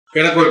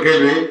எனக்கு ஒரு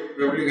கேள்வி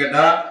எப்படி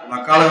கேட்டா,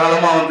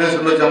 காலகாலமா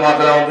சுன்ன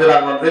ஜமாத்துல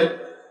நாங்க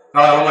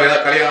காலகாலமா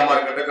ஏதாவது கல்யாணமா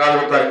இருக்கட்டும், காது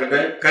குத்தா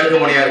இருக்கட்டும், கருத்து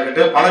மணியா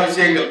இருக்கட்டும், பல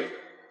விஷயங்கள்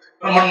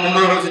நம்ம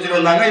முன்னோர்கள் செஞ்சுட்டு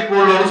வந்தாங்க, இப்போ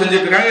உள்ளவரும்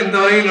செஞ்சுட்டு இருக்காங்க, இந்த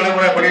வரையும்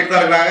நடைமுறை பண்ணிட்டு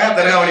தான் இருக்காங்க.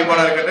 தர்கா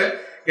வழிபாடா இருக்கட்டும்,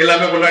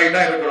 எல்லாமே கொண்டாடிட்டு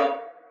தான் இருக்கிறோம்.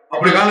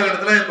 அப்படி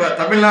காலகட்டத்தில் இப்ப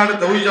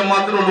தமிழ்நாடு தௌஹீத்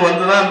ஜமாத்துன்னு ஒண்ணு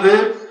வந்துதான்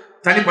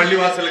தனி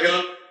பள்ளிவாசல்கள்,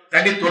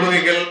 தனி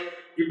தொழுகைகள்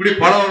இப்படி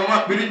பல விதமா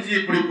பிரிஞ்சு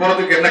இப்படி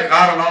போறதுக்கு என்ன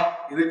காரணம்?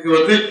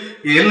 இதுக்கு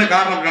என்ன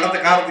காரணம், நடந்த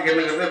காரணத்துக்கு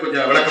என்னங்கிறது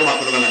கொஞ்சம் விளக்கமா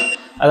சொல்லுங்க.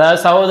 அதாவது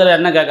சகோதரர்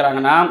என்ன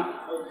கேட்குறாங்கன்னா,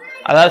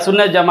 அதாவது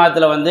சுன்னத்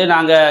ஜமாத்தில்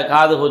நாங்கள்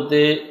காது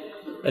குத்து,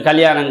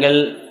 கல்யாணங்கள்,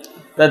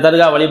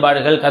 தர்கா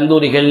வழிபாடுகள்,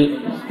 கந்தூரிகள்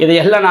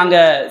இதையெல்லாம்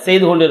நாங்கள்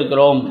செய்து கொண்டு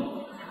இருக்கிறோம்.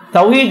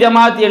 தௌஹீத்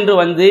ஜமாத்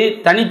என்று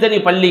தனித்தனி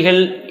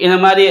பள்ளிகள் இந்த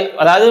மாதிரி,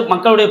 அதாவது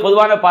மக்களுடைய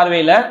பொதுவான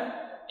பார்வையில்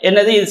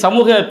என்னது இது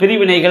சமூக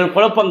பிரிவினைகள்,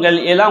 குழப்பங்கள்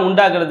எல்லாம்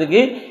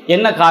உண்டாக்குறதுக்கு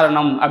என்ன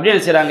காரணம்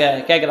அப்படின்னு செய்கிறாங்க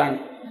கேட்குறாங்க.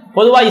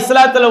 பொதுவாக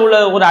இஸ்லாத்தில் உள்ள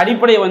ஒரு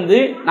அடிப்படையை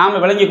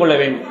நாம் விளங்கி கொள்ள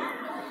வேண்டும்.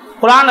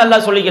 குர்ஆன்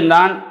அல்லாஹ்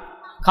சொல்லிக்கின்றான்,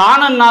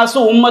 கானன் நாசு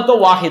உம்மத்தோ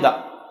வாஹிதா.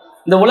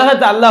 இந்த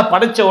உலகத்தை அல்லாஹ்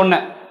படைச்ச உடனே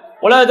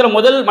உலகத்தில்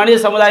முதல் மனித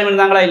சமுதாயம்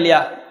இருந்தாங்களா இல்லையா?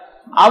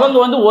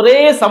 அவங்க ஒரே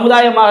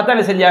சமுதாயமாகத்தான்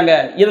என்ன செஞ்சாங்க,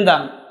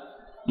 இருந்தாங்க.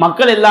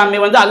 மக்கள் எல்லாமே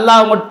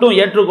அல்லாஹ் மட்டும்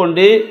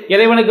ஏற்றுக்கொண்டு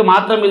இறைவனுக்கு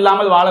மாற்றம்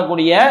இல்லாமல்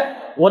வாழக்கூடிய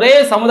ஒரே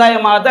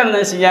சமுதாயமாகத்தான்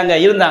என்ன செஞ்சாங்க,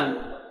 இருந்தாங்க.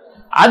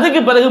 அதுக்கு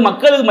பிறகு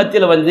மக்களுக்கு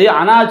மத்தியில்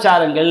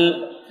அனாச்சாரங்கள்,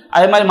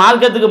 அதே மாதிரி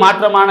மார்க்கத்துக்கு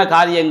மாற்றமான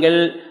காரியங்கள்,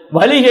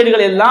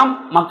 வழிகேடுகள் எல்லாம்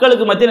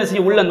மக்களுக்கு மத்தியில் என்ன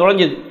செய்ய உள்ள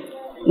நுழைஞ்சது.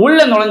 உள்ள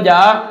நுழைஞ்சா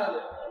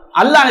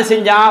அல்லாஹ் என்ன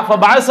செஞ்சான்,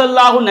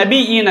 ஃபபஅஸல்லாஹு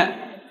நபியீன,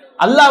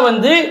 அல்லாஹ்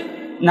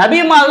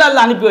நபிமார்களை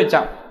அல்லாஹ் அனுப்பி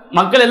வச்சான்.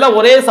 மக்கள் எல்லாம்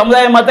ஒரே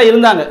சமுதாயமாக தான்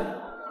இருந்தாங்க,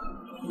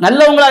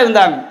 நல்லவங்களா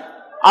இருந்தாங்க.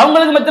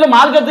 அவங்களுக்கு மத்தியில்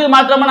மார்க்கத்துக்கு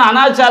மாற்றமான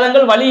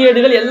அனாச்சாரங்கள்,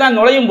 வழிகேடுகள் எல்லாம்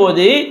நுழையும்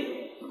போது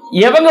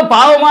எவங்க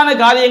பாவமான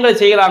காரியங்களை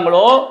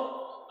செய்கிறாங்களோ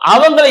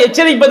அவங்களை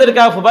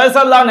எச்சரிப்பதற்காக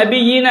ஃபபஅஸல்லாஹு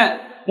நபியீன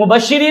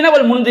முபஷ்ஷிரீன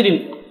வல்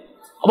முன்திரீன்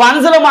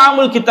வஅன்ஸல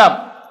மஅஹுல் கிதாப்,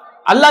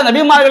 அல்லாஹ்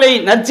நபிமார்களை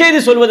நற்செய்தி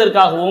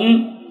சொல்வதற்காகவும்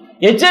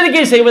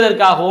எச்சரிக்கை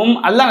செய்வதற்காகவும்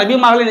அல்லாஹ்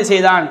நபிமார்களை என்ன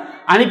செய்தான்,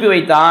 அனுப்பி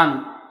வைத்தான்.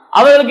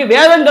 அவர்களுக்கு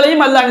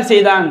வேதங்களையும் அல்லாஹ் என்ன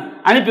செய்தான்,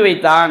 அனுப்பி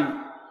வைத்தான்.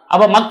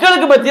 அப்ப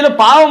மக்களுக்கு மத்தியில்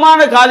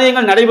பாவமான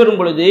காரியங்கள் நடைபெறும்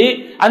பொழுது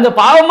அந்த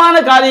பாவமான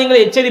காரியங்களை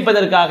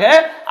எச்சரிப்பதற்காக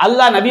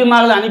அல்லாஹ்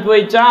நபிமார்களை அனுப்பி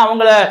வைச்சான்.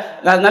 அவங்கள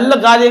நல்ல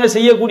காரியங்கள்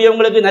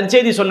செய்யக்கூடியவங்களுக்கு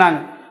நற்செய்தி சொன்னாங்க,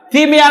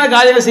 தீமையான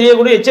காரியங்கள்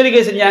செய்யக்கூடிய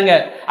எச்சரிக்கை செஞ்சாங்க,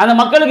 அந்த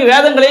மக்களுக்கு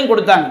வேதங்களையும்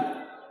கொடுத்தாங்க.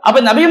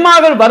 அப்ப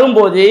நபிமார்கள்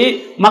வரும்போது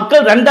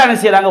மக்கள் ரெண்டா என்ன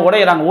செய்யறாங்க,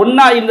 உடையிறாங்க.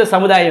 ஒன்னா இருந்த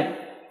சமுதாயம்,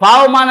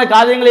 பாவமான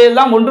காரியங்களை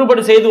எல்லாம்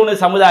ஒன்றுபட்டு செய்து கொண்ட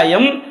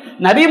சமுதாயம்,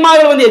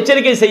 நபிமார்கள்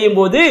எச்சரிக்கை செய்யும்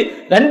போது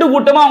ரெண்டு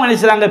கூட்டமா அவங்க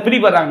நினைச்சாங்க,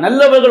 பிரிபடுறாங்க.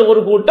 நல்லவர்கள்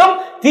ஒரு கூட்டம்,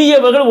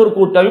 தீயவர்கள் ஒரு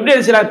கூட்டம், இப்படி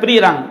நினைச்சாங்க,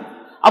 பிரிகிறாங்க.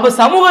 அப்ப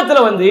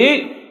சமூகத்துல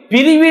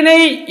பிரிவினை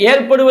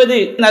ஏற்படுவது,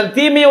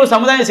 தீமையை ஒரு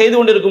சமுதாயம் செய்து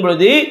கொண்டு இருக்கும்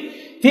பொழுது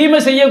தீமை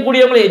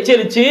செய்யக்கூடியவங்களை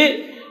எச்சரித்து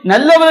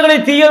நல்லவர்களை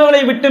தீயவர்களை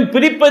விட்டு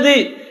பிரிப்பது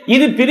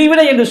இது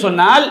பிரிவினை என்று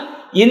சொன்னால்,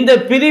 இந்த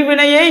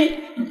பிரிவினையை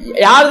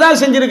யார் தான்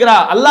செஞ்சிருக்கிறா?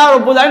 அல்லாஹ்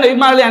ரப்பல் ஆலமீன்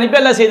நபிமார்களை அனுப்பி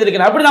அல்லாஹ்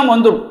செய்திருக்கிறார். அப்படி நாம்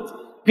வந்துடும்.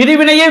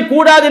 பிரிவினையே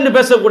கூடாது என்று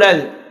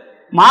பேசக்கூடாது.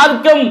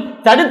 மார்க்கம்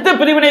தடுத்த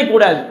பிரிவினை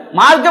கூடாது,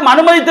 மார்க்கம்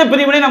அனுமதித்த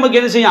பிரிவினை நமக்கு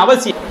என்ன செய்யும்,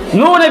 அவசியம்.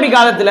 நூஹ் நபி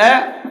காலத்தில்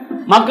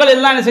மக்கள்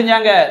எல்லாம் என்ன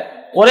செஞ்சாங்க,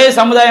 ஒரே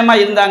சமுதாயமா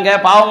இருந்தாங்க.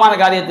 பாவமான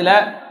காரியத்தில்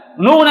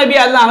நூஹ் நபி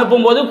அல்லாஹ்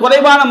அனுப்பும் போது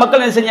குறைவான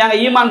மக்கள் என்ன செஞ்சாங்க,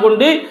 ஈமான்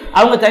கொண்டு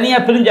அவங்க தனியா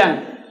பிரிஞ்சாங்க.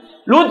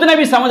 லூத்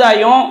நபி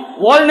சமுதாயம்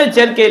ஓரின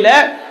சேர்க்கையில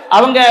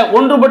அவங்க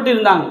ஒன்றுபட்டு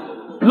இருந்தாங்க.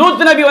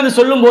 லூத் நபி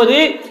சொல்லும் போது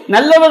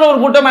நல்லவர்கள் ஒரு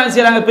கூட்டமாக என்ன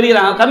செய்யறாங்க,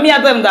 பிரிகிறாங்க, கம்மியா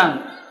தான் இருந்தாங்க.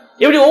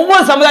 இப்படி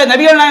ஒவ்வொரு சமுதாயம்,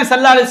 நபிகள் நாயகம்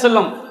ஸல்லல்லாஹு அலைஹி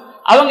வஸல்லம்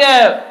அவங்க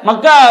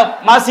மக்கா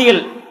வாசிகள்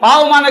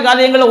பாவமான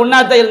காரியங்களை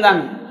ஒன்னாத்தான்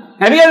இருந்தாங்க.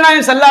 நபிகள்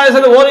நாயகம் ஸல்லல்லாஹு அலைஹி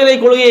வஸல்லம் ஓரிரை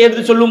கொள்கையை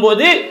எடுத்து சொல்லும்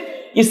போது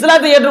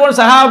இஸ்லாத்தை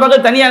ஏற்றுக்கொண்ட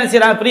சஹாபாக்கள் தனியா என்ன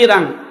செய்யறாங்க,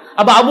 பிரிகிறாங்க.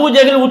 அப்ப அபூ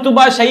ஜஹல்,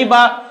 உத்துபா,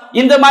 ஷைபா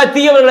இந்த மாதிரி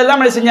தீயவர்கள்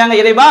எல்லாம் என்ன செஞ்சாங்க,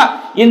 இறைவா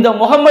இந்த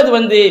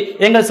முகமது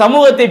எங்கள்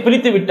சமூகத்தை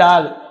பிரித்து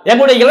விட்டார்,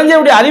 எங்களுடைய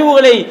இளைஞருடைய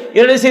அறிவுகளை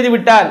இரடை செய்து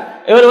விட்டார்,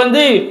 இவர்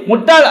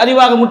முட்டாள்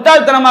அறிவாக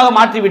முட்டாள்தனமாக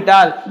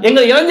மாற்றிவிட்டார்,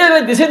 எங்கள்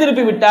இளைஞர்களை திசை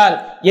திருப்பி விட்டார்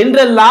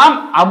என்றெல்லாம்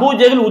அபூ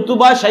ஜஹல்,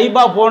 உத்துபா,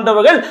 ஷைபா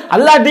போன்றவர்கள்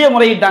அல்லாஹ்விடையே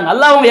முறையிட்டாங்க.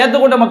 அல்லாஹ் அவங்க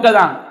ஏற்றுக்கொண்ட மக்கள்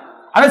தான்.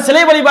 ஆனால்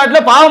சிலை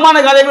வழிபாட்டில் பாவமான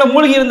காரியங்களை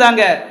மூழ்கி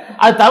இருந்தாங்க.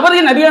 அது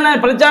தவறு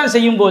நபிகள் பிரச்சாரம்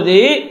செய்யும் போது,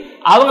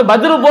 அவங்க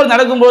பத்ரு போர்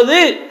நடக்கும்போது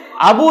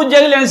அபூ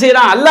ஜஹல் என்ன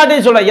செய்யறான்,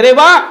 அல்லாஹ்விடையே சொல்றான்,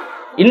 இறைவா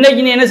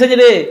இன்னைக்கு நீ என்ன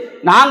செஞ்சது,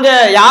 நாங்க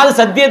யாரு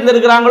சத்தியத்தில்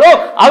இருக்கிறாங்களோ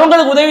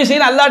அவங்களுக்கு உதவி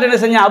செய்ய அல்லாஹ் என்ன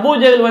செஞ்சான், அபூ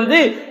ஜஹல்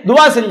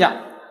துவா செஞ்சான்.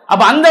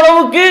 அப்ப அந்த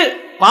அளவுக்கு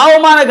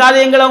பாவமான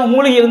காரியங்கள் அவங்க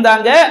மூழ்கி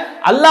இருந்தாங்க,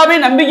 அல்லாஹ்வை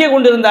நம்பிக்கை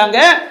கொண்டு இருந்தாங்க.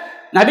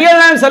 நபிகள்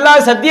நாயகம் ஸல்லல்லாஹு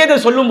அலைஹி சத்தியத்தை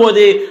சொல்லும்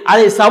போது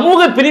அதை சமூக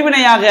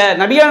பிரிவினையாக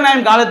நபிகள்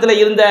நாயகம் காலத்தில்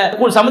இருந்த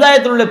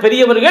சமுதாயத்தில் உள்ள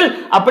பெரியவர்கள்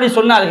அப்படி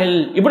சொன்னார்கள்.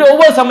 இப்படி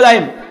ஒவ்வொரு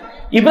சமுதாயம்,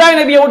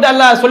 இப்ராஹிம் நபியை விட்டு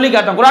அல்லாஹ் சொல்லி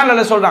காட்டான். குர்ஆன்ல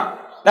அல்லாஹ் சொல்றான்,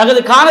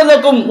 லகத்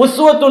கானலக்கும்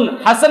உஸ்வத்துன்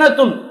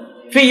ஹஸனத்துன்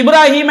ஃபி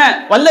இப்ராஹீம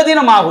வல்லதீன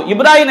மாஹு,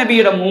 இப்ராஹிம்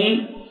நபியிடமும்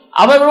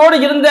அவர்களோடு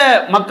இருந்த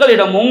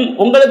மக்களிடமும்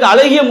உங்களுக்கு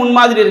அழகிய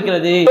முன்மாதிரி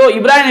இருக்கிறது.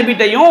 இப்ராஹிம்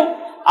நபிட்டையும்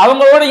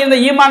அவங்களோட இருந்த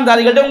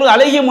ஈமான்தாரிகள்ட்ட உங்களுக்கு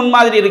அழகிய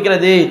முன்மாதிரி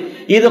இருக்கிறது.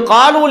 இது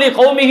காலூலி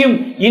கௌமிஹிம்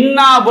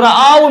இன்னா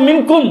புரஆஉ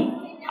மின்கும்,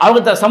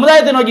 அவங்க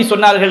சமுதாயத்தை நோக்கி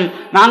சொன்னார்கள்,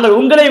 நாங்கள்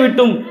உங்களை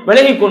விட்டும்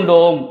விலகி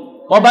கொண்டோம்.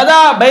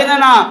 வபதா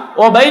பைனனா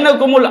வ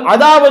பைனகுமுல்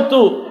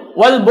அதாவத்து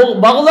வல்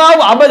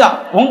பக்தாவ் அபதா,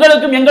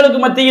 உங்களுக்கும்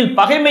எங்களுக்கும் மத்தியில்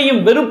பகைமையும்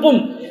வெறுப்பும்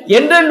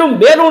என்றென்றும்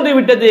வேரூன்றி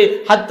விட்டது.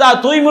 ஹத்தா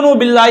தூய்மினு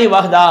பில்லாஹி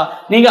வஹ்தா,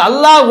 நீங்க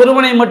அல்லாஹ்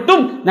ஒருவனை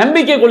மட்டும்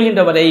நம்பிக்கை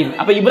கொள்கின்றவரை.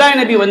 அப்ப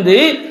இப்ராஹிம் நபி வந்து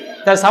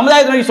தன்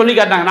சமுதாயத்தை சொல்லி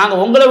காட்டாங்க, நாங்க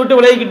உங்களை விட்டு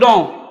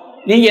விலகிக்கிட்டோம்,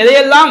 நீங்க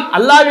எதையெல்லாம்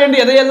அல்லாஹ் வேண்டி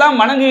எதையெல்லாம்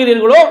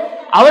வணங்குகிறீர்களோ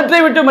அவற்றை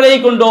விட்டு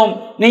விலகிக் கொண்டோம்,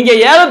 நீங்க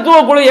ஏகத்துவ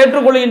குழு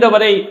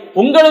ஏற்றுக்கொள்கின்றவரை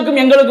உங்களுக்கும்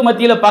எங்களுக்கும்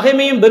மத்தியில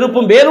பகைமையும்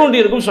வெறுப்பும்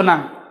வேரூன்றி இருக்கும்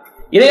சொன்னாங்க.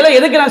 இதையெல்லாம்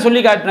எதுக்கு நான்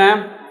சொல்லி காட்டினேன்?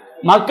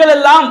 மக்கள்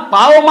எல்லாம்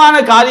பாவமான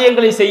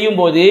காரியங்களை செய்யும்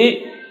போது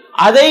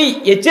அதை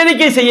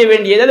எச்சரிக்கை செய்ய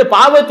வேண்டியது, அது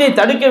பாவத்தை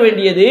தடுக்க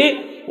வேண்டியது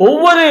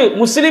ஒவ்வொரு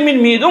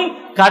முஸ்லிமின் மீதும்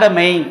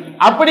கடமை.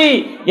 அப்படி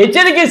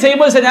எச்சரிக்கை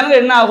செய்யும்போது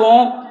செஞ்சாங்க என்ன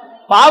ஆகும்?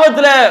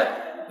 பாவத்துல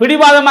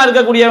பிடிவாதமா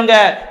இருக்கக்கூடியவங்க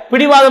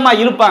பிடிவாதமா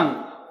இருப்பாங்க.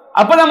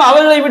 அப்ப நம்ம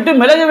அவர்களை விட்டு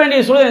விலக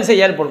வேண்டிய சூழ்நிலை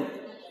ஏற்படும்.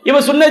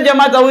 இப்ப சுன்னத்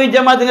ஜமாத் தௌஹீத்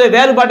ஜமாத்துங்கிற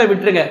வேறுபாட்டை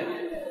விட்டுருங்க,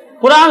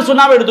 குர்ஆன்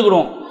சுன்னாவை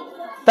எடுத்துக்கிறோம்.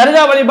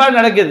 தர்கா வழிபாடு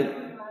நடக்குது,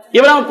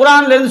 இப்ப நம்ம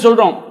குர்ஆன்ல இருந்து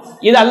சொல்றோம்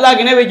இது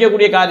அல்லாஹ்க்கு இணை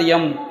வைக்கக்கூடிய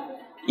காரியம்,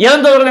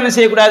 இறந்தவர்கள் என்ன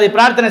செய்யக்கூடாது,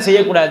 பிரார்த்தனை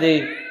செய்யக்கூடாது,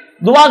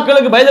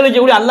 துவாக்களுக்கு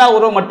பதிலளிக்கக்கூடிய அல்லாஹ்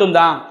ஒருவன்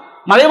மட்டும்தான்,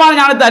 மறைவான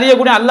ஞானத்தை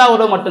அறியக்கூடிய அல்லாஹ்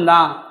ஒருவன்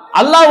மட்டும்தான்,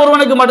 அல்லாஹ்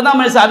ஒருவனுக்கு மட்டும்தான்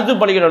மனுஷன் அறுத்து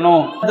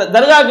படுகிறணும்.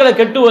 தர்காக்களை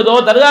கட்டுவதோ,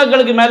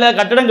 தர்காக்களுக்கு மேல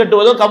கட்டடம்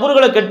கட்டுவதோ,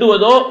 கபறுகளை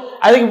கட்டுவதோ,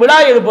 அதுக்கு விழா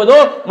எடுப்பதோ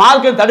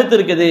மார்க்கம் தடுத்து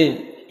இருக்குது.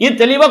 இது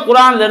தெளிவா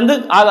குர்ஆன்ல இருந்து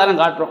ஆதாரம்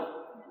காட்டுறோம்,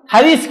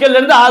 ஹதீஸ்கள்ல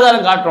இருந்து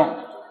ஆதாரம் காட்டுறோம்,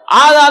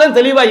 ஆதாரம்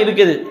தெளிவா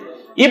இருக்குது.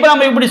 இப்ப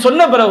நம்ம இப்படி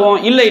சொன்ன பிறகும்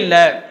இல்ல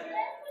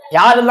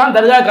யாரெல்லாம்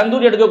தர்கா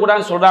கந்தூரி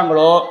எடுக்கக்கூடாதுன்னு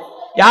சொல்றாங்களோ,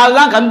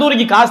 யாரெல்லாம்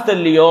கந்தூரிக்கு காசு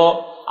தரலையோ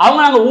அவங்க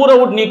நாங்க ஊரை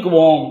விட்டு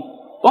நீக்குவோம்,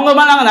 உங்க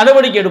மேல நாங்க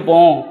நடவடிக்கை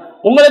எடுப்போம்,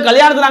 உங்களுக்கு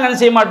கல்யாணத்தை நாங்க என்ன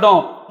செய்ய மாட்டோம்,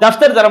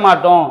 தஃப்தர் தர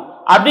மாட்டோம்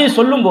அப்படின்னு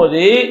சொல்லும்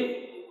போது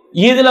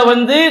இதுல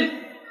வந்து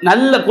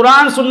நல்ல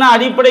குர்ஆன் சுன்னா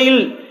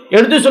அடிப்படையில்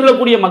எடுத்து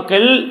சொல்லக்கூடிய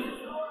மக்கள்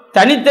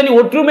தனித்தனி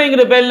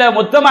ஒற்றுமைங்கிற பேர்ல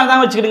மொத்தமாக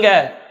தான் வச்சுக்கிடுங்க,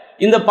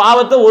 இந்த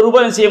பாவத்தை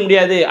ஒருவரும் செய்ய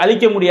முடியாது,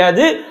 அழிக்க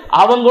முடியாது,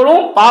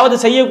 அவங்களும் பாவத்தை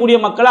செய்யக்கூடிய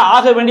மக்களை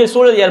ஆக வேண்டிய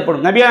சூழல்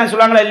ஏற்படும். நபியா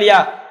சொல்றாங்களா இல்லையா,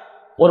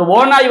 ஒரு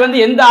ஓநாய் வந்து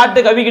எந்த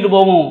ஆட்டை கவிக்கிட்டு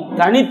போகும்,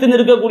 தனித்து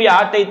நிற்கக்கூடிய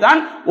ஆட்டை தான்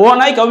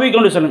ஓநாய்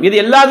கவிக்கொண்டு சொல்லும். இது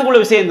எல்லாத்துக்குள்ள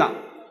விஷயம்தான்.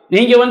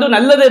 நீங்க வந்து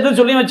நல்லதை எதுவும்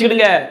சொல்லி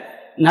வச்சுக்கிடுங்க,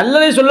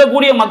 நல்லதை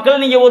சொல்லக்கூடிய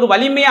மக்கள் நீங்க ஒரு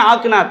வலிமையை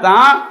ஆக்குனா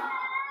தான்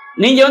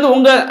நீங்க வந்து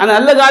உங்க அந்த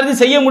நல்ல காரியத்தை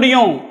செய்ய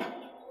முடியும்,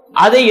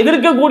 அதை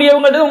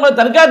எதிர்க்கக்கூடியவங்கள்ட்ட உங்களை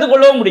தற்காத்துக்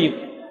கொள்ளவும் முடியும்.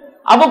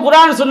 அப்போ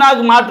குர்ஆன்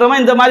சுன்னாவுக்கு மாற்றமா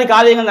இந்த மாதிரி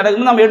காரியங்கள்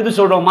நடக்கும் நம்ம எடுத்து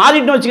சொல்றோம்.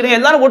 மாறிட்டு வச்சுக்கிறீங்க,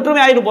 எல்லாரும்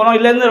ஒற்றுமை ஆகிட்டு போறோம்,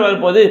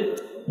 இல்லைன்னு போது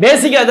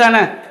பேசிக்கா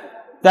தானே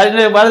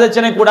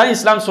வரதட்சணை கூட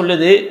இஸ்லாம்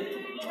சொல்லுது.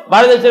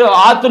 வரதட்சணை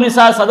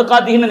ஆத்துனிசா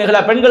சதுகாத்தின்னு நிகழ,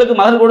 பெண்களுக்கு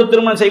மகர் கொடுத்து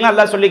திருமணம் செய்யுங்க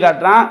அல்லாஹ் சொல்லி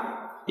காட்டுறான்.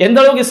 எந்த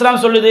அளவுக்கு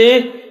இஸ்லாம் சொல்லுது,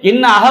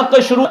 இன்ன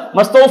அஹக்க ஷுரு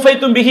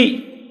மஸ்தௌஃபைத்தும் பிஹி,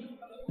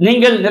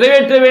 நீங்கள்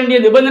நிறைவேற்ற வேண்டிய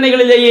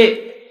நிபந்தனைகளிலேயே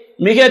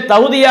மிக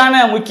தகுதியான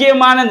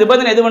முக்கியமான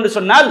நிபந்தனை எதுவென்று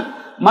சொன்னால்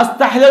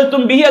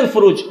மஸ்தஹலல்தும் பிஹி அல்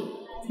ஃபுரூஜ்,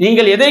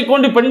 நீங்கள் எதை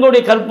கொண்டு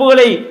பெண்களுடைய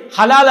கற்புகளை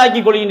ஹலாலாக்கி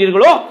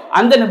கொள்கின்றீர்களோ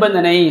அந்த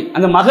நிபந்தனை,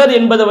 அந்த மகர்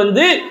என்பது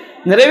வந்து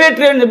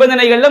நிறைவேற்ற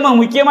நிபந்தனைகள்ல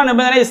முக்கியமான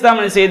நிபந்தனை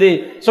இஸ்லாம் செய்து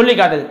சொல்லி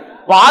காட்டுது.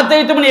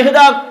 வாத்தைத்தும்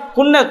இஹ்தா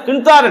குன்ன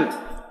கின்தாரன்,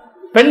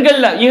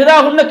 பெண்கள்ல இஹ்தா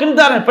குன்ன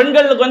கின்தாரன்,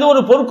 பெண்களுக்கு வந்து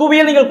ஒரு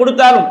பொற்குவியை நீங்கள்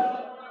கொடுத்தாலும்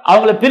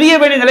அவங்களை பிரிய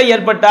வேண்டிய நிலை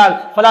ஏற்பட்டால்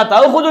ஃபலா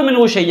தஅஹுது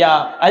மின்ஹு ஷையா,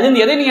 அதில்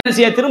எதை நீங்க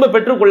செய்ய திரும்ப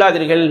பெற்றுக்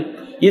கொள்ளாதீர்கள்.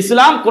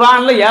 இஸ்லாம்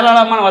குர்ஆன்ல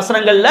ஏராளமான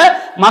வசனங்கள்ல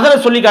மகர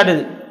சொல்லி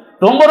காட்டுது.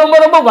 ரொம்ப ரொம்ப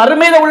ரொம்ப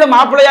வறுமையில உள்ள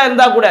மாப்பிள்ளையா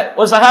இருந்தா கூட,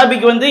 ஒரு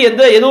சஹாபிக்கு வந்து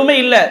எதுவுமே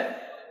இல்லை,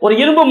 ஒரு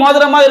இரும்பு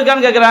மோதிரமா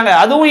இருக்கான்னு கேட்குறாங்க,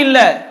 அதுவும்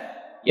இல்லை,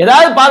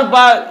 ஏதாவது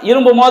பார்ப்பா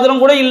இரும்பு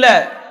மோதிரம் கூட இல்லை,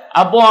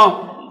 அப்போ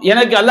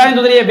எனக்கு அல்லாஹ்வின்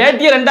தூதரே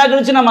வேட்டியை ரெண்டா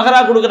கிழிச்சு நான் மகரா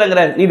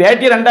கொடுக்குறேங்கிறார். நீ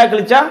வேட்டியை ரெண்டா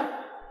கிழிச்சா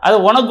அது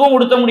உனக்கும்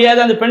உடுத்த முடியாது,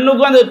 அந்த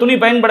பெண்ணுக்கும் அந்த துணி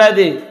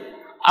பயன்படாது.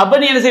 அப்ப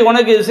நீ என்ன செய்ய,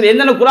 உனக்கு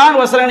என்னென்ன குர்ஆன்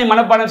வசனங்களை நீ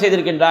மனப்பாடம்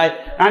செய்திருக்கின்றாய்,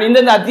 நான்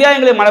இந்தந்த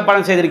அத்தியாயங்களை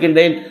மனப்பாடம்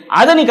செய்திருக்கின்றேன்,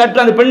 அதை நீ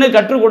அந்த பெண்ணுக்கு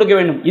கற்றுக் கொடுக்க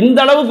வேண்டும். இந்த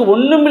அளவுக்கு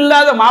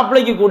ஒண்ணுமில்லாத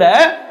மாப்பிள்ளைக்கு கூட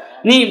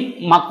நீ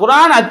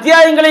குர்ஆன்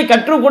அத்தியாயங்களை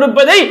கற்றுக்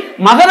கொடுப்பதை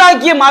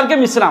மகராக்கிய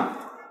மார்க்கம் இஸ்லாம்.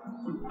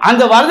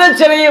 அந்த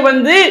வரதட்சணையை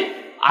வந்து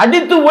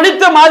அடித்து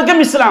ஒழித்த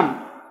மார்க்கம் இஸ்லாம்.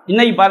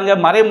 இன்னைக்கு பாருங்க,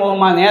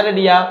 மறைமுகமா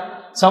நேரடியா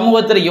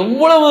சமூகத்தில்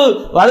எவ்வளவு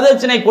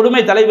வரதட்சணை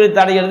கொடுமை தலைவிரித்து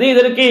அடைகிறது.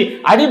 இதற்கு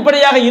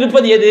அடிப்படையாக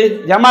இருப்பது எது?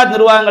 ஜமாத்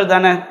நிர்வாகங்கள்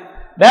தானே,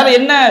 வேற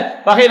என்ன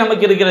வகை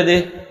நமக்கு இருக்கிறது?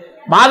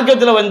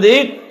 மார்க்கத்தில் வந்து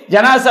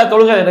ஜனாசா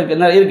தொழுகை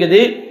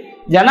இருக்குது,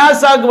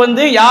 ஜனாசாக்கு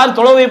வந்து யார்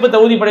தொழ வைப்பு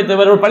தகுதி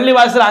படைத்தவர், ஒரு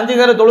பள்ளிவாசல்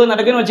 5 நேர தொழுகை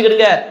நடக்குன்னு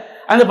வச்சுக்கிடுங்க,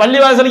 அந்த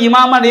பள்ளிவாசல்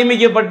இமாமா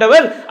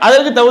நியமிக்கப்பட்டவர்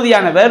அதற்கு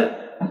தகுதியானவர்.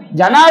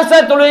 ஜனாசா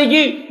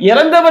தொழுகைக்கு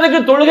இறந்தவருக்கு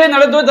தொழுகை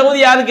நடத்துவ தகுதி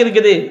யாருக்கு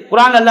இருக்குது?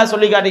 குர்ஆன் அல்லாஹ்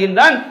சொல்லி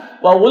காட்டுகின்றான்,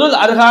 உதுல்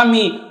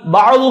அர்ஹாமி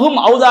பாதுஹும்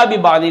ஔதாபி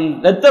பாதின்,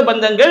 இரத்த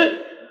பந்தங்கள்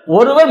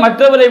ஒருவர்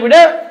மற்றவரை விட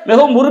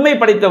மிகவும் உரிமை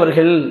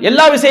படைத்தவர்கள்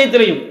எல்லா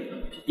விஷயத்திலையும்.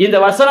 இந்த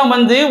வசனம்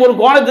வந்து ஒரு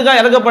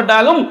கோணத்துக்காக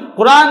இறக்கப்பட்டாலும்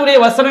குர்ஆனுடைய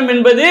வசனம்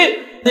என்பது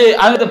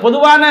அந்த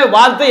பொதுவான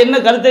வார்த்தை என்ன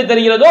கருத்தை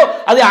தருகிறதோ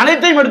அதை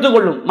அனைத்தையும்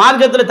எடுத்துக்கொள்ளும்,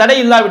 மார்க்கத்தில் தடை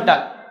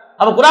இல்லாவிட்டால்.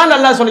 அப்ப குர்ஆன்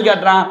அல்லாஹ் சொல்லி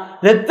காட்டுறான்,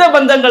 இரத்த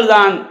பந்தங்கள்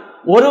தான்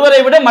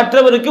ஒருவரை விட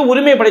மற்றவருக்கு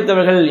உரிமை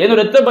படைத்தவர்கள்.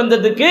 என்னோட இரத்த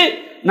பந்தத்துக்கு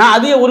நான்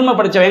அதிக உரிமை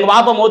படைச்சவன். எங்க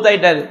பாப்பா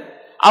மௌத்தாயிட்டாரு,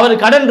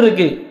 அவர் கடன்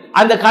இருக்கு,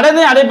 அந்த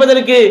கடனை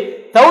அடைப்பதற்கு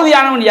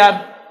தகுதியானவன் யார்?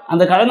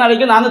 அந்த கடனை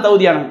அடைக்க நான் தான்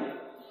தகுதியானவன்.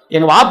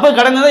 எங்க வாப்பா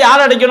கடன்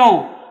யார் அடைக்கணும்?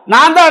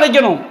 நான் தான்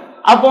அடைக்கணும்.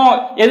 அப்போ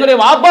என்னுடைய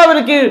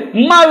வாப்பாவிற்கு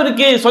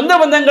உம்மாவிற்கு சொந்த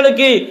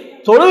பந்தங்களுக்கு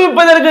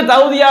தொழுவிப்பதற்கு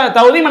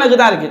தகுதியும் எனக்கு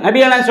தான் இருக்கு.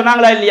 நபிகள் நாயகம்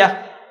சொன்னாங்களா இல்லையா?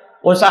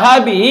 ஒரு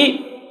சஹாபி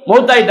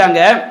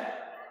மௌத்தாயிட்டாங்க.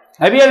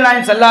 நபிகள்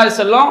நாயகம் ஸல்லல்லாஹு அலைஹி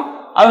வஸல்லம்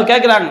அவங்க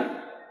கேட்குறாங்க,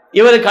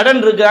 இவர்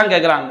கடன் இருக்குதான்னு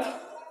கேட்குறாங்க.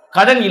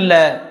 கடன்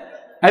இல்லை.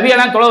 நபிகள்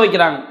நாயகம் தொலை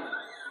வைக்கிறாங்க.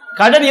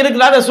 கடன்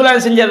இருக்கிறா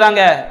ரசூலுல்லாஹ்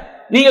செஞ்சிடறாங்க,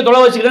 நீங்கள் தொலை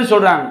வச்சுக்கிறேன்னு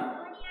சொல்கிறாங்க.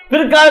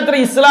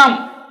 பிற்காலத்தில் இஸ்லாம்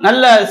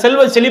நல்ல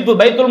செல்வ செழிப்பு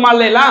பைத்துல்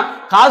மால்ல எல்லாம்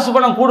காசு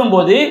பணம்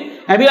கூடும்போது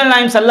நபிகள்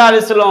நாயகம் ஸல்லல்லாஹு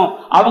அலைஹி வஸல்லம்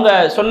அவங்க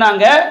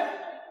சொன்னாங்க,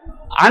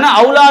 அன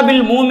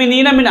அவுலாபில்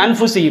மூமினீன மின்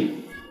அன்ஃபுஸிஹிம்,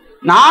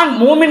 நான்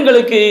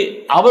மூமின்களுக்கு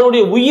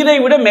அவருடைய உயிரை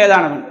விட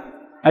மேலானவன்.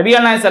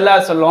 நபிகள் நாயகம் ஸல்லல்லாஹு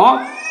அலைஹி வஸல்லம்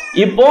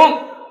இப்போ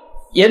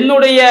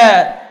என்னுடைய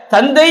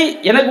தந்தை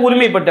எனக்கு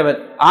உரிமைப்பட்டவர்,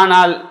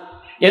 ஆனால்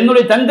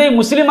என்னுடைய தந்தை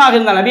முஸ்லீமாக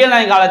இருந்த நபிகள்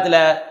நாயகம்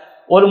காலத்தில்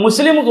ஒரு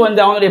முஸ்லீமுக்கு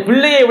வந்து அவனுடைய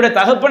பிள்ளையை விட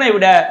தகப்பனை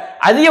விட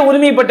அதிக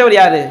உரிமைப்பட்டவர்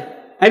யாரு?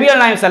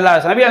 நபிகள் நாயகம் ஸல்லல்லாஹு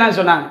அலைஹி வஸல்லம். நபிகள் நாயகம்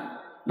சொன்னாங்க,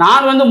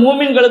 நான் வந்து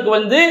மூமின்களுக்கு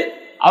வந்து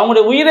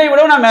அவங்களுடைய உயிரை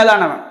விட நான்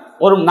மேலானவன்.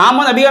 ஒரு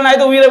நாம நபிகள்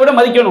நாயகத்தை உயிரை விட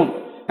மதிக்கணும்.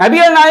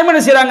 நபிகள் நாயகம்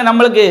என்ன செய்யறாங்க,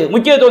 நம்மளுக்கு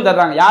முக்கியத்துவம்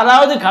தர்றாங்க.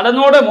 யாராவது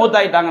கடனோட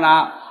மூத்தாயிட்டாங்கன்னா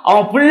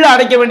அவன் புள்ள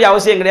அடைக்க வேண்டிய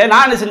அவசியம் கிடையாது,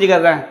 நான் என்ன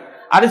செஞ்சுக்கிறேன்,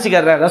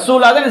 அடைச்சிக்கிறேன்.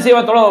 ரசூலா தான் என்ன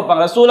செய்வான், தொலை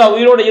வைப்பாங்க. ரசூலா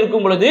உயிரோடு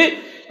இருக்கும் பொழுது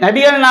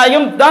நபிகள்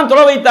நாயகம் தான்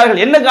தொலை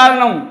வைத்தார்கள். என்ன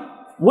காரணம்?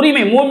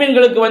 உரிமை.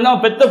 மூமின்களுக்கு வந்து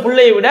அவன் பெத்த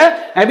பிள்ளையை விட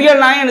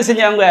நபிகள் நாயகம் என்ன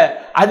செஞ்சாங்க,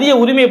 அதிக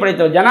உரிமை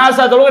படைத்தவர்.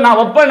 ஜனாசா தொழுகை நான்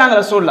வைப்பேன்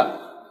நாங்கள் ரசூல்லா.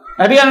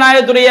 நபிகள்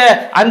நாயகத்துடைய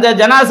அந்த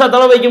ஜனாசா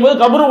தொலை வைக்கும் போது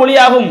கபரு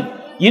ஒளியாகும்.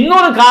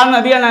 இன்னொரு காரணம்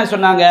நபிகள் நாயகம்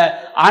சொன்னாங்க,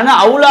 ஆனா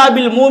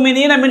அவுலாபில்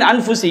மூமினீன மின்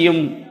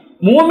அன்ஃபுஸிஹிம்,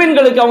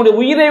 மூமின்களுக்கு அவனுடைய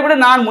உயிரை விட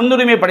நான்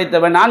முன்னுரிமை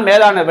படைத்தவன், நான்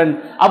மேலானவன்.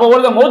 அப்போ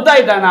ஒருத்தன்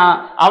மௌத்தாயிட்டானா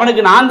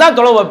அவனுக்கு நான் தான்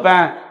தொலை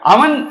வைப்பேன்.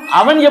 அவன்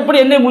அவன் எப்படி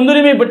என்னை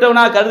முன்னுரிமை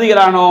பெற்றவனா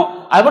கருதுகிறானோ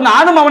அப்போ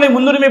நானும் அவனை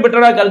முன்னுரிமை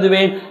பெற்றவனா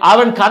கருதுவேன்.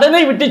 அவன்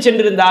கடனை விட்டு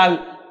சென்றிருந்தால்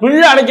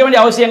பிள்ளை அடைக்க வேண்டிய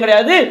அவசியம்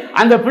கிடையாது,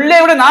 அந்த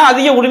பிள்ளையை விட நான்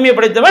அதிக உரிமையை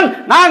படைத்தவன்,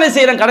 நான் என்ன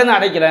செய்யறேன், கடனை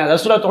அடைக்கிறேன்.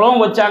 ரசூலா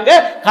தொலைவும் வச்சாங்க,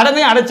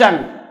 கடனை அடைச்சாங்க.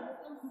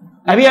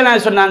 நபிகள்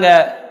நாயகம் சொன்னாங்க,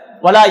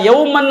 வலா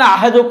யௌமன்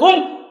அஹதுக்கும்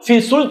ஃபி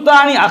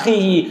சுல்தானி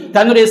அஹிஹி,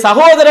 தன்னுடைய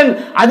சகோதரன்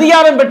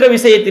அதிகாரம் பெற்ற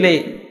விஷயத்திலே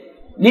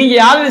நீங்க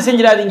யாரும்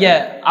செஞ்சிடாதீங்க,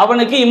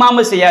 அவனுக்கு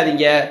இமாம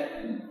செய்யாதீங்க.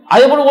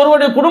 அதேபோல்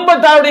ஒருவருடைய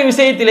குடும்பத்தாருடைய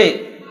விஷயத்திலே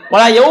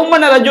வலா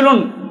யௌமன்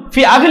ரஜுலுன்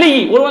ஃபி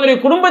அஹ்லிஹி, ஒருவனுடைய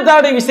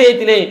குடும்பத்தாருடைய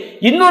விஷயத்திலே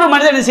இன்னொரு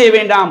மனிதன் செய்ய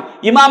வேண்டாம்,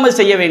 இமாம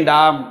செய்ய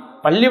வேண்டாம்.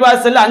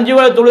 பள்ளிவாசல் 5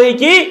 வேளை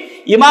தொழுகைக்கு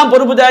இமாம்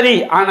பொறுப்புதாரி,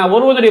 ஆனா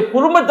ஒருவனுடைய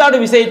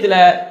குடும்பத்தாருடைய விஷயத்துல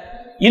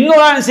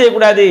இன்னொரு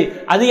செய்யக்கூடாது,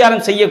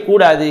 அதிகாரம்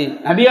செய்யக்கூடாது.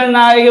 நபிகள்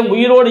நாயகம்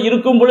உயிரோடு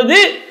இருக்கும் பொழுது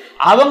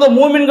அவங்க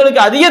மூமின்களுக்கு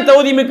அதிக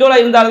தகுதி மிக்கவளா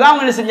இருந்தால்தான்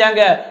அவங்க என்ன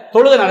செஞ்சாங்க,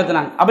 தொழுகை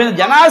நடத்தினாங்க. அப்ப இந்த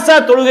ஜனாசா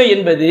தொழுகை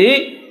என்பது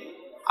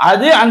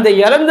அது அந்த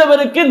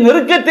இறந்தவருக்கு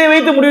நெருக்கத்தை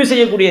வைத்து முடிவு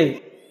செய்யக்கூடியது.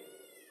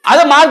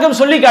 அதை மார்க்கம்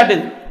சொல்லி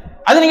காட்டுது.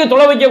 அது நீங்க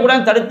தொலை வைக்க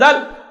கூடாது தடுத்தால்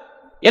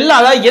எல்லாம்,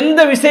 அதாவது எந்த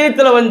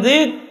விஷயத்துல வந்து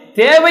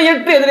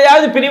தேவையற்று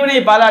எதிரையாவது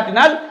பிரிவினையை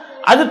பாராட்டினால்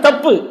அது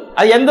தப்பு,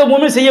 அது எந்த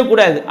மூமியும்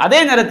செய்யக்கூடாது. அதே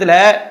நேரத்தில்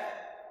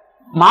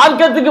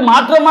மார்க்கத்துக்கு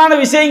மாற்றமான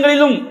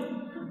விஷயங்களிலும்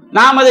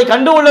நாம் அதை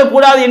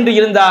கண்டுகொள்ளக்கூடாது என்று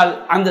இருந்தால்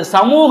அந்த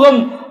சமூகம்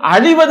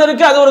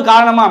அழிவதற்கு அது ஒரு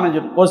காரணமாக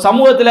அமைஞ்சிடும். ஒரு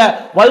சமூகத்தில்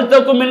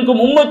வல்தக்கும்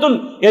மின்கும் உம்மத்துன்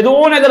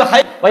எதுவும்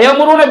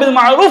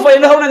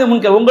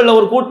உங்களில்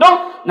ஒரு கூட்டம்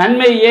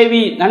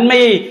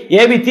நன்மையை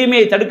ஏவி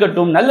தீமையை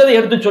தடுக்கட்டும், நல்லதை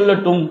எடுத்து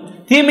சொல்லட்டும்,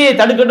 தீமையை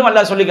தடுக்கட்டும்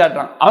அல்லாஹ் சொல்லி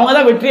காட்டுறான். அவங்க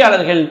தான்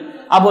வெற்றியாளர்கள்.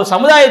 அப்போ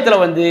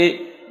சமுதாயத்தில் வந்து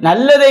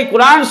நல்லதை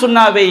குர்ஆன்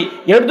சுன்னாவை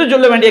எடுத்து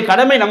சொல்ல வேண்டிய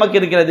கடமை நமக்கு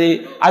இருக்கிறது.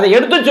 அதை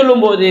எடுத்து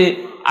சொல்லும் போது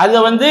அதை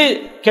வந்து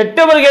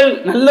கெட்டவர்கள்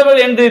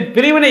நல்லவர்கள் என்று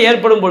பிரிவினை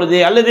ஏற்படும் பொழுது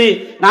அல்லது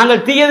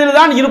நாங்கள் தீயதில்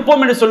தான்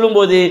இருப்போம் என்று சொல்லும்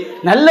போது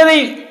நல்லதை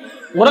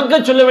உறக்க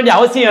சொல்ல வேண்டிய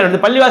அவசியம்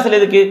இருக்குது. பள்ளிவாசல்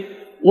எதுக்கு?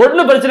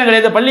 ஒன்றும் பிரச்சனை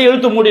கிடையாது, பள்ளி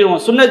இழுத்து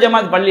மூடிடுவோம். சுன்ன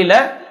ஜமாத் பள்ளியில்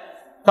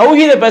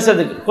தௌஹீதை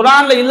பேசுறதுக்கு,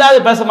 குர்ஆன்ல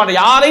இல்லாத பேச மாட்டோம்,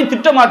 யாரையும்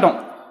திட்ட மாட்டோம்,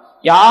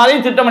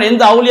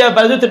 எந்த அவுலியா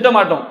பேசுறது திட்ட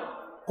மாட்டோம்,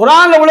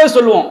 குர்ஆன்ல உள்ள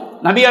சொல்லுவோம்.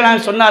 நபிகள்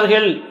நாயகம்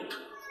சொன்னார்கள்,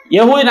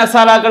 யஹூதி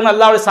நசாராக்கள்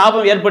அல்லாஹ்வுடைய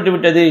சாபம் ஏற்பட்டு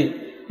விட்டது,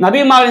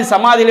 நபிமாரின்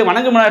சமாதியிலே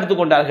வணங்குமுறை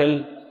எடுத்துக்கொண்டார்கள்,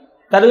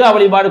 தர்கா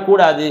வழிபாடு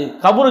கூடாது,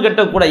 கபூர்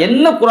கட்டக்கூடாது.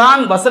 என்ன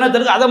குர்ஆன்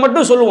வசனத்திற்கு அதை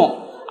மட்டும் சொல்லுவோம்,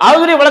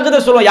 அவருடைய விளக்கத்தை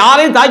சொல்லுவோம்,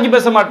 யாரையும் தாக்கி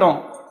பேச மாட்டோம்.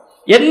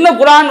 என்ன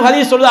குர்ஆன்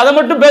ஹதீஸ் சொல்லுது அதை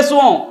மட்டும்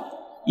பேசுவோம்.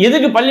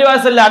 இதுக்கு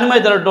பள்ளிவாசலில்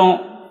அனுமதி தரட்டும்.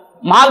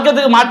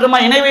 மார்க்கத்துக்கு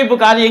மாற்றமாக இணை வைப்பு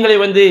காரியங்களை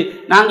வந்து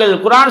நாங்கள்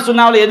குர்ஆன்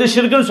சுன்னாவில் எது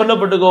ஷிர்க்குன்னு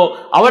சொல்லப்பட்டுக்கோ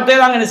அவற்றை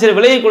நாங்கள் என்ன செய்ய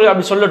விலகிக் கொள்ளும்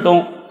அப்படி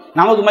சொல்லட்டும்.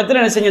 நமக்கு மத்தியில்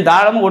என்ன செஞ்சு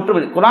தாராளமாக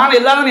ஒற்றுமை. குர்ஆன்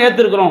எல்லாரும்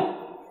ஏற்றிருக்கிறோம்.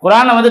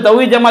 குர்ஆனை வந்து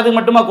தௌஹீத் ஜமாத்துக்கு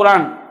மட்டுமா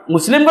குர்ஆன்?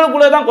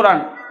 முஸ்லீம்களுக்குள்ளே தான்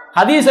குர்ஆன்.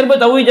 ஹதீஸ்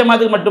என்பது தௌஹீத்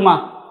ஜமாத்துக்கு மட்டுமா?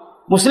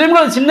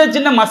 முஸ்லீம்கள் சின்ன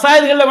சின்ன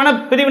மசாயில்களில் வேணால்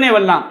பிரிவினை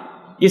வரலாம்,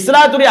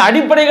 இஸ்லாத்துடைய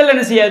அடிப்படைகள்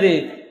என்ன செய்யாது,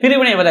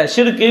 பிரிவினை வராது.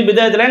 ஷிர்க்கு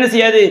பிதஅத்தில் என்ன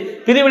செய்யாது,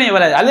 பிரிவினை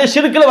வராது. அது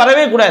ஷிர்க்கில்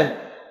வரவே கூடாது.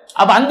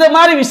 அப்போ அந்த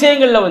மாதிரி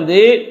விஷயங்களில் வந்து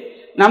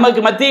நமக்கு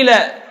மத்தியில்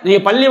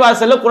நீங்கள்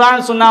பள்ளிவாசலில்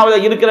குர்ஆன்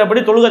சுன்னாவில்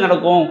இருக்கிறபடி தொழுகை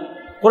நடக்கும்,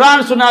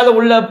 குர்ஆன் சுன்னாவில்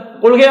உள்ள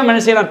கொள்கையை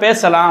என்ன செய்யலாம்,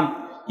 பேசலாம்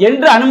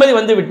என்று அனுமதி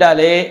வந்து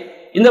விட்டாலே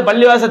இந்த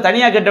பள்ளிவாசல்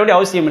தனியாக கட்ட வேண்டிய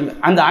அவசியம் இல்லை.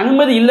 அந்த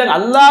அனுமதி இல்லை.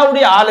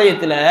 அல்லாஹ்வுடைய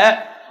ஆலயத்தில்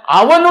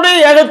அவனுடைய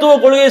ஏகத்துவ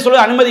கொள்கையை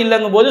சொல்ல அனுமதி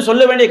இல்லைங்கும் போது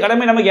சொல்ல வேண்டிய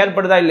கடமை நமக்கு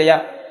ஏற்படுதா இல்லையா?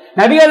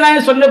 நபிகள்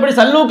நாயகம் சொன்னபடி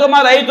சல்லூக்கமா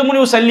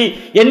ரைத்துமுனி சல்லி,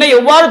 என்னை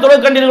எவ்வாறு தொழ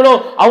கண்டீர்களோ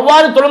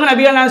அவ்வாறு தொழுங்க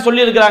நபிகள் நாயகம்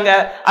சொல்லி இருக்கிறாங்க.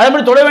 அதே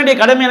மாதிரி தொழ வேண்டிய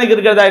கடமை எனக்கு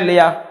இருக்கிறதா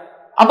இல்லையா?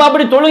 அப்ப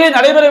அப்படி தொழுகை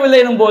நடைபெறவில்லை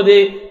எனும் போது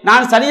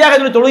நான் சரியாக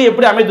தொழுகை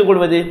எப்படி அமைத்துக்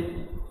கொள்வது?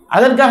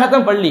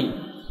 அதற்காகத்தான் பள்ளி.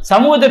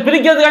 சமூகத்தை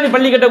பிரிக்கிறதுக்காண்டி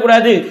பள்ளி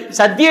கட்டக்கூடாது.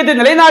 சத்தியத்தை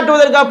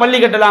நிலைநாட்டுவதற்காக பள்ளி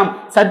கட்டலாம்.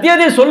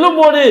 சத்தியத்தை சொல்லும்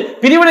போது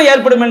பிரிவினை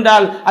ஏற்படும்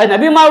என்றால் அது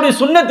நபிமாவுடைய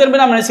சுன்னத்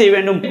என்பதை நாம் என்ன செய்ய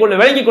வேண்டும்,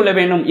 விளங்கிக் கொள்ள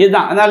வேண்டும்.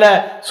 இதுதான். அதனால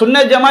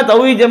சுன்னத் ஜமாத்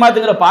தௌஹீத்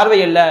ஜமாத்துங்கிற பார்வை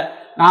அல்ல.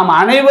 நாம்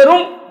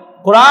அனைவரும்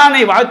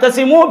குர்ஆனை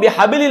வஅத்தஸிமு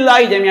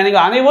பிஹபிலில்லாஹி ஜமீஅன்,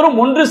 அனைவரும்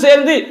ஒன்று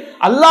சேர்ந்து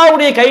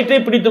அல்லாஹ்வுடைய கயிற்றை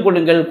பிடித்துக்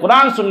கொள்ளுங்கள்.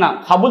 குர்ஆன் சுன்னா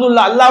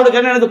ஹபுதுல்லா, அல்லாஹ்வுடைய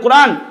கயிறு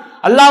குர்ஆன்,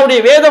 அல்லாஹ்வுடைய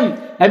வேதம்,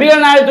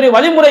 நபிகள் நாயகத்துடைய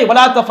வழிமுறை,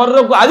 வலா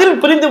தஃபர்ரகு, அதில்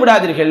பிரிந்து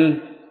விடாதீர்கள்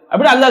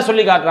அப்படின்னு அல்லாஹ்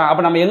சொல்லி காட்டுறான்.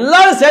 அப்ப நம்ம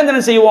எல்லாரும் சேர்ந்து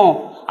என்ன செய்வோம்,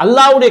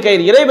 அல்லாஹ்வுடைய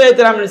கயிறு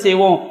இறைவேதத்தை நாம் என்ன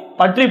செய்வோம்,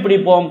 பற்றி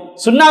பிடிப்போம்,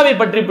 சுன்னாவை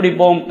பற்றி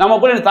பிடிப்போம்.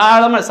 நமக்குள்ள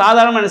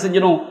சாதாரணமாக என்ன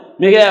செஞ்சிடும்,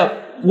 மிக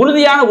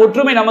உறுதியான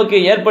ஒற்றுமை நமக்கு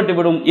ஏற்பட்டு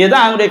விடும்.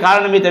 இதுதான் அவனுடைய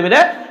காரணமே தவிர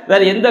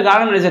வேற எந்த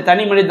காரணம் இல்லை.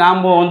 தனி மனித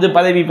நாம்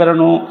பதவி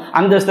பெறணும்,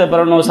 அந்தஸ்தை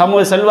பெறணும்,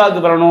 சமூக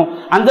செல்வாக்கு பெறணும்,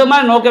 அந்த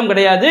மாதிரி நோக்கம்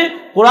கிடையாது.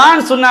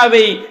 குர்ஆன்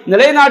சுன்னாவை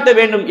நிலைநாட்ட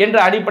வேண்டும் என்ற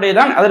அடிப்படை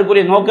தான்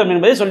அதற்குரிய நோக்கம்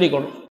என்பதை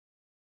சொல்லிக்கொள்ளும்.